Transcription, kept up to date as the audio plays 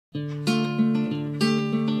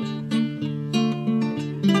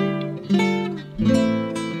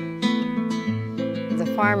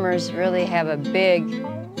farmers really have a big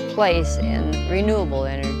place in renewable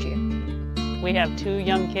energy. We have 2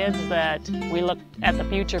 young kids that we look at the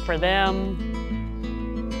future for them.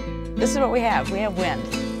 This is what we have wind.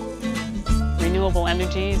 Renewable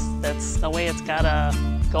energies, that's the way it's gotta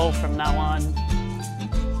go from now on.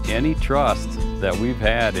 Any trust that we've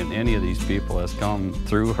had in any of these people has come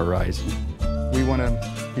through Horizon. We want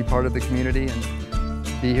to be part of the community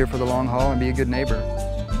and be here for the long haul and be a good neighbor.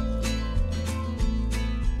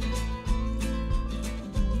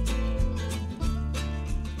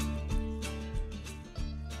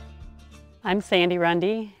 I'm Sandy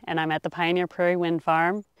Rundy, and I'm at the Pioneer Prairie Wind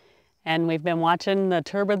Farm. And we've been watching the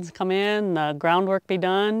turbines come in, the groundwork be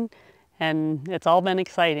done, and it's all been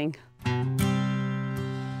exciting.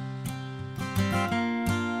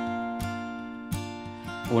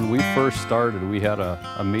 When we first started, we had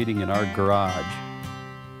a meeting in our garage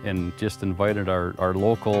and just invited our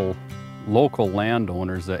local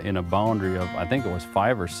landowners in a boundary of, I think it was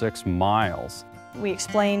 5 or 6 miles. We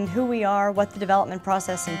explain who we are, what the development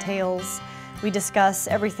process entails. We discuss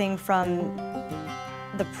everything from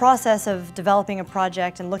the process of developing a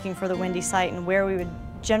project and looking for the windy site and where we would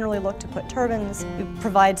generally look to put turbines. We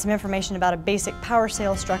provide some information about a basic power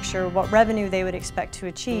sale structure, what revenue they would expect to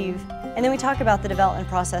achieve, and then we talk about the development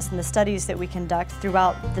process and the studies that we conduct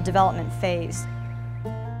throughout the development phase.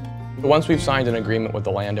 Once we've signed an agreement with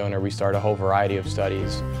the landowner, we start a whole variety of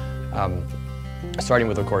studies. Starting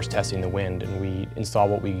with, of course, testing the wind, and we install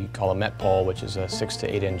what we call a met pole, which is a 6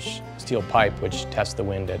 to 8 inch steel pipe which tests the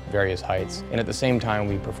wind at various heights. And at the same time,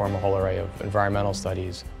 we perform a whole array of environmental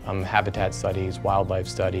studies, habitat studies, wildlife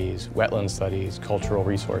studies, wetland studies, cultural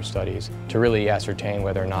resource studies, to really ascertain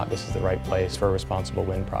whether or not this is the right place for a responsible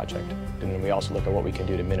wind project. And then we also look at what we can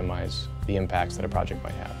do to minimize the impacts that a project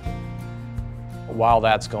might have. While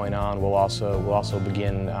that's going on, we'll also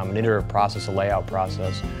begin an iterative process, a layout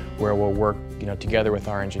process, where we'll work together with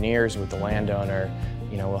our engineers, with the landowner.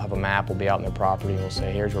 We'll have a map, we'll be out in their property, and we'll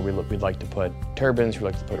say, here's where we'd like to put turbines, we'd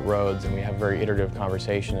like to put roads, and we have a very iterative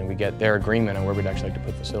conversation, and we get their agreement on where we'd actually like to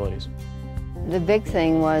put facilities. The big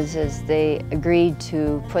thing is they agreed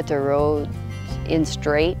to put the roads in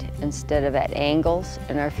straight instead of at angles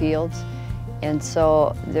in our fields. And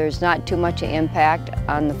so there's not too much impact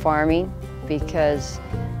on the farming because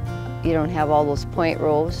you don't have all those point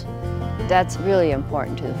rows. That's really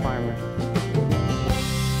important to the farmer.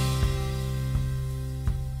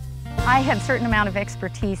 I have a certain amount of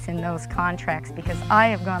expertise in those contracts because I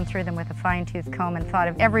have gone through them with a fine-tooth comb and thought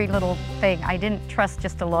of every little thing. I didn't trust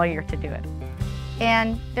just a lawyer to do it.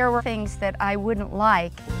 And there were things that I wouldn't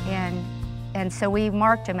like, and so we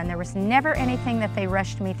marked them, and there was never anything that they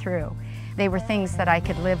rushed me through. They were things that I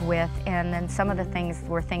could live with, and then some of the things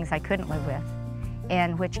were things I couldn't live with,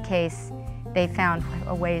 in which case they found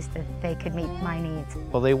ways that they could meet my needs.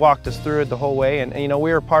 Well, they walked us through it the whole way, and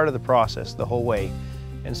we were part of the process the whole way.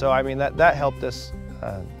 And so, I mean, that helped us,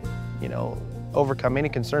 overcome any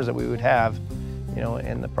concerns that we would have,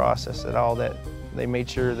 in the process at all, that they made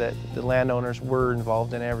sure that the landowners were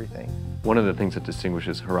involved in everything. One of the things that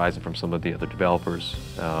distinguishes Horizon from some of the other developers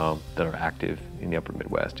that are active in the upper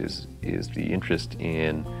Midwest is the interest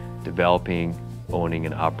in developing, owning,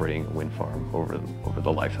 and operating a wind farm over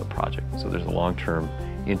the life of the project. So there's a long-term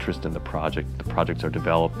interest in the project. The projects are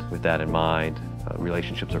developed with that in mind.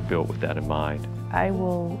 Relationships are built with that in mind. I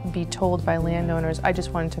will be told by landowners, I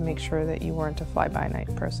just wanted to make sure that you weren't a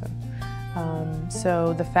fly-by-night person.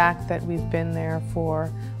 So the fact that we've been there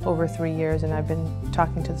for over 3 years and I've been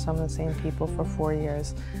talking to some of the same people for 4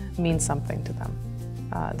 years means something to them.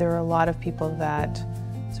 There are a lot of people that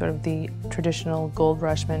sort of the traditional gold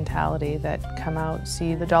rush mentality that come out,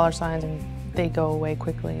 see the dollar signs, and they go away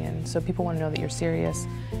quickly. And so people want to know that you're serious.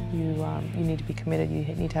 You need to be committed. You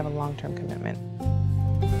need to have a long-term commitment.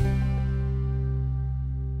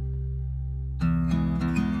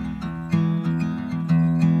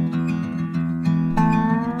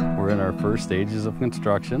 We're in our first stages of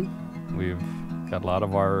construction. We've got a lot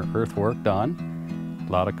of our earthwork done.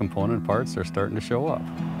 A lot of component parts are starting to show up.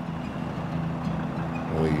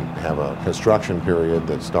 We have a construction period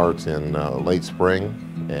that starts in late spring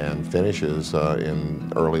and finishes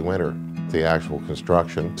in early winter. The actual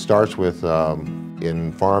construction starts with,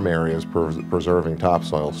 in farm areas, preserving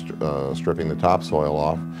topsoil, stripping the topsoil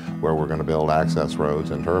off, where we're going to build access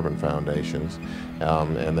roads and turbine foundations,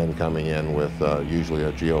 and then coming in with usually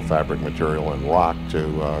a geofabric material and rock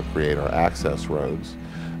to create our access roads.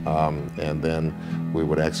 And then we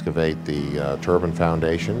would excavate the turbine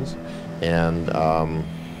foundations and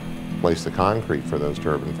place the concrete for those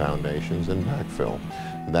turbine foundations and backfill.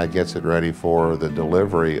 And that gets it ready for the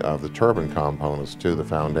delivery of the turbine components to the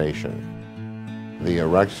foundation. The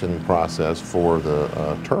erection process for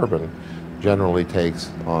the turbine generally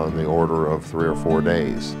takes on the order of 3 or 4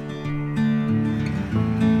 days.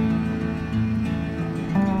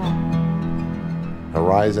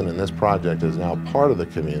 Horizon in this project is now part of the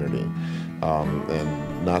community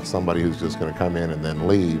and not somebody who's just going to come in and then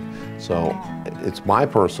leave. So it's my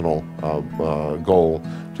personal goal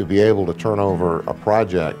to be able to turn over a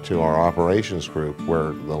project to our operations group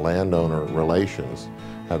where the landowner relations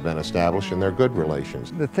have been established and they're good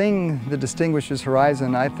relations. The thing that distinguishes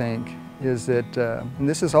Horizon, I think, is that, and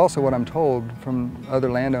this is also what I'm told from other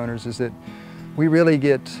landowners, is that we really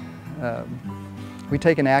get, we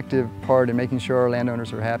take an active part in making sure our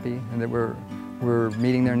landowners are happy and that we're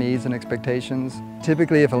meeting their needs and expectations.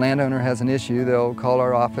 Typically, if a landowner has an issue, they'll call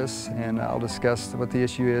our office and I'll discuss what the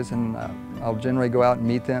issue is, and I'll generally go out and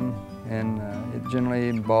meet them, and it generally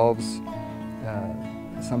involves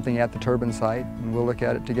something at the turbine site, and we'll look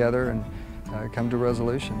at it together and come to a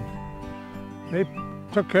resolution. They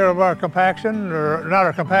took care of our compaction, or not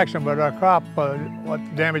our compaction, but our crop, what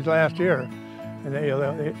damaged last year. And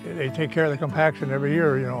they take care of the compaction every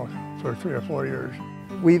year, you know, for 3 or 4 years.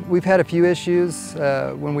 We've had a few issues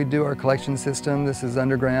when we do our collection system. This is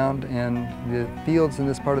underground, and the fields in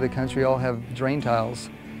this part of the country all have drain tiles.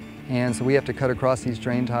 And so we have to cut across these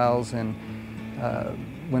drain tiles, and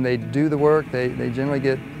when they do the work, they generally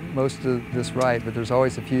get most of this right, but there's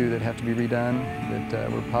always a few that have to be redone that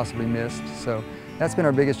were possibly missed. So that's been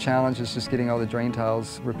our biggest challenge, is just getting all the drain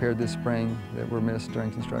tiles repaired this spring that were missed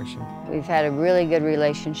during construction. We've had a really good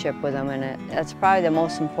relationship with them, and that's probably the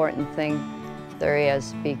most important thing there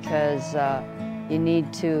is, because you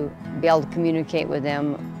need to be able to communicate with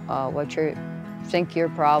them what you think your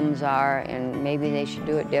problems are, and maybe they should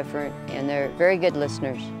do it different, and they're very good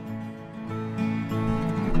listeners.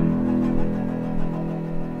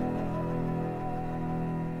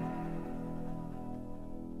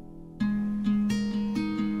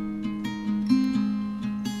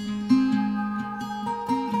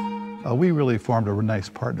 We really formed a nice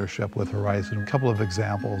partnership with Horizon. A couple of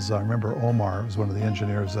examples. I remember Omar was one of the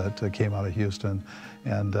engineers that came out of Houston,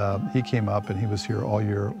 and he came up and he was here all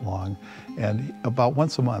year long. And about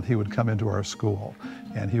once a month he would come into our school,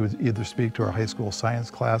 and he would either speak to our high school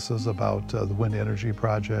science classes about the wind energy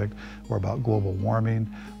project or about global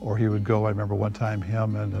warming, or he would go, I remember one time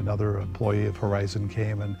him and another employee of Horizon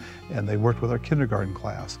came and they worked with our kindergarten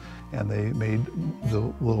class, and they made the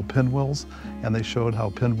little pinwheels, and they showed how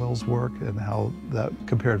pinwheels work and how that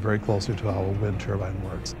compared very closely to how a wind turbine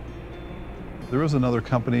works. There is another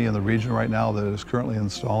company in the region right now that is currently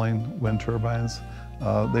installing wind turbines.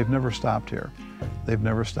 They've never stopped here. They've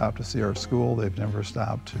never stopped to see our school. They've never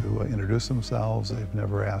stopped to introduce themselves. They've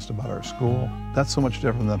never asked about our school. That's so much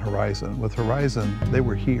different than Horizon. With Horizon, they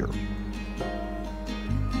were here.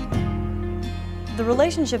 The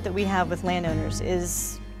relationship that we have with landowners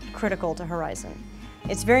is critical to Horizon.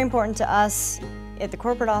 It's very important to us at the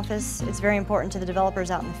corporate office. It's very important to the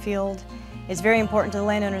developers out in the field. It's very important to the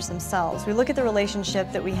landowners themselves. We look at the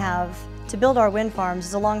relationship that we have to build our wind farms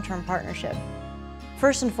as a long-term partnership.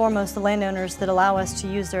 First and foremost, the landowners that allow us to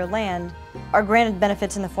use their land are granted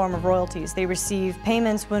benefits in the form of royalties. They receive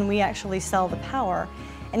payments when we actually sell the power.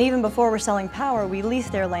 And even before we're selling power, we lease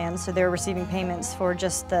their land, so they're receiving payments for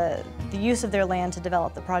just the use of their land to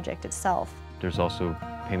develop the project itself. There's also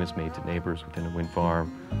payments made to neighbors within a wind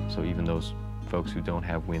farm, so even those folks who don't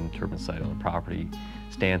have wind turbine site on the property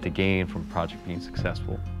stand to gain from the project being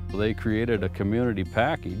successful. They created a community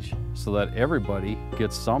package so that everybody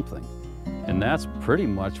gets something. And that's pretty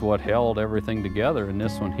much what held everything together in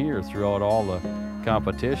this one here throughout all the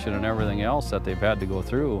competition and everything else that they've had to go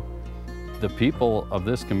through. The people of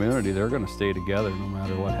this community, they're going to stay together no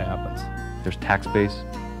matter what happens. There's tax base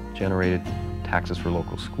generated, taxes for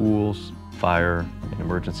local schools, fire and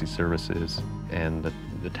emergency services, and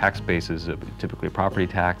the tax base is typically a property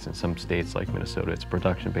tax. In some states like Minnesota, it's a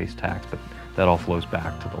production-based tax, but that all flows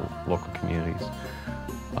back to the local communities.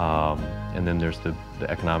 And then there's the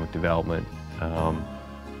economic development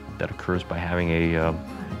that occurs by having a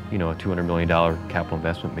 $200 million capital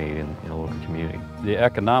investment made in a local community. The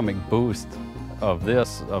economic boost of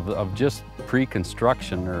this, of just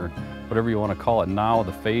pre-construction, or whatever you want to call it now,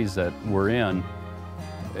 the phase that we're in,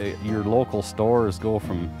 your local stores go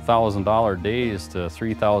from $1,000 days to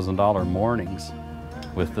 $3,000 mornings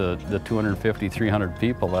with the 250, 300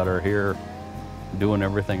 people that are here doing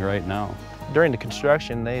everything right now. During the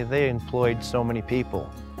construction, they employed so many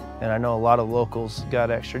people, and I know a lot of locals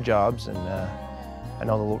got extra jobs, and I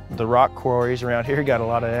know the rock quarries around here got a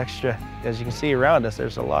lot of extra. As you can see around us,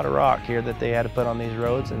 there's a lot of rock here that they had to put on these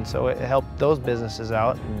roads, and so it helped those businesses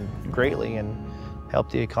out greatly and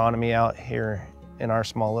helped the economy out here in our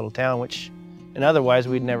small little town, which, and otherwise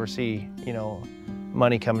we'd never see, you know,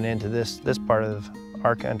 money coming into this part of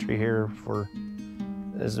our country here for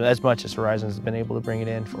as much as Horizon has been able to bring it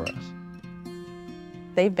in for us.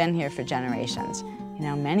 They've been here for generations. You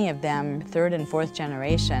know, many of them third and fourth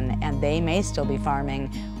generation, and they may still be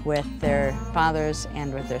farming with their fathers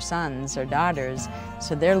and with their sons or daughters.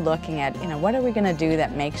 So they're looking at, you know, what are we going to do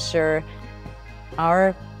that makes sure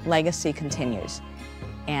our legacy continues?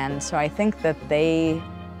 And so I think that they,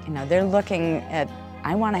 you know, they're looking at,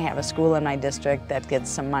 I want to have a school in my district that gets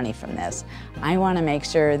some money from this. I want to make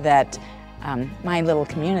sure that my little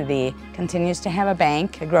community continues to have a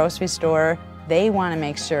bank, a grocery store. They want to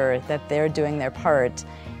make sure that they're doing their part.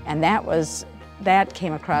 And that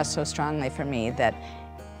came across so strongly for me, that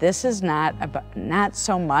this is not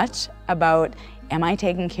so much about, am I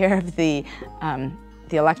taking care of the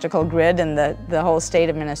electrical grid in the whole state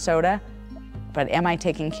of Minnesota, but am I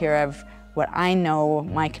taking care of what I know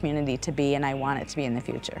my community to be and I want it to be in the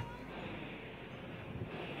future.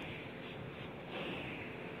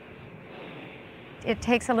 It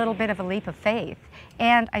takes a little bit of a leap of faith,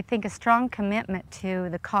 and I think a strong commitment to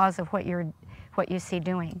the cause of what you see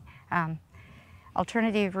doing.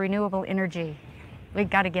 Alternative renewable energy, we've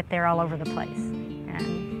got to get there all over the place,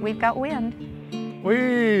 and we've got wind.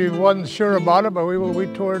 We wasn't sure about it, but we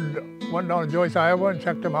went down to Joyce, Iowa and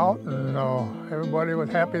checked them out, and everybody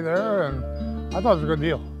was happy there, and I thought it was a good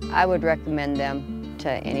deal. I would recommend them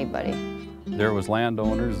to anybody. There was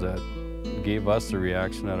landowners that gave us the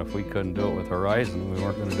reaction that if we couldn't do it with Horizon, we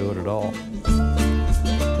weren't going to do it at all.